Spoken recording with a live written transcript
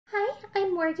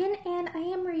Morgan, and I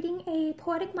am reading a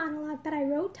poetic monologue that I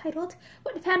wrote titled,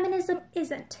 What Feminism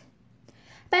Isn't.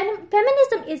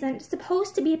 Feminism isn't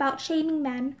supposed to be about shaming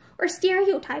men, or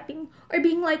stereotyping, or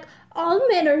being like, all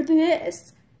men are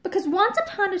this. Because once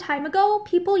upon a time ago,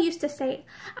 people used to say,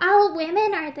 all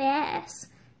women are this.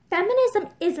 Feminism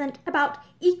isn't about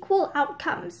equal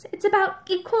outcomes. It's about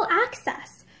equal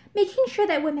access, making sure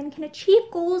that women can achieve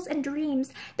goals and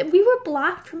dreams that we were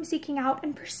blocked from seeking out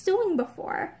and pursuing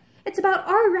before. It's about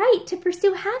our right to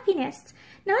pursue happiness,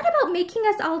 not about making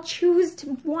us all choose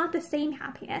to want the same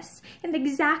happiness in the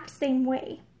exact same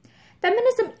way.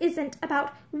 Feminism isn't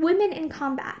about women in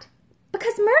combat,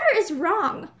 because murder is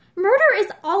wrong. Murder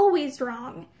is always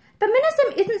wrong.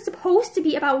 Feminism isn't supposed to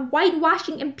be about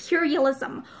whitewashing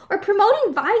imperialism or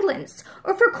promoting violence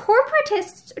or for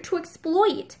corporatists to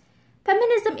exploit.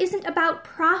 Feminism isn't about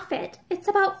profit, it's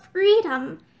about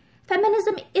freedom.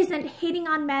 Feminism isn't hating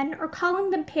on men or calling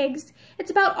them pigs. It's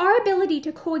about our ability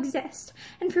to coexist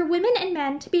and for women and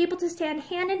men to be able to stand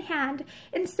hand in hand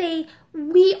and say,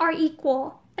 we are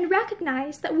equal, and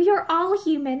recognize that we are all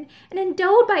human and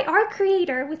endowed by our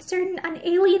Creator with certain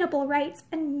unalienable rights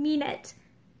and mean it.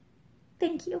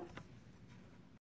 Thank you.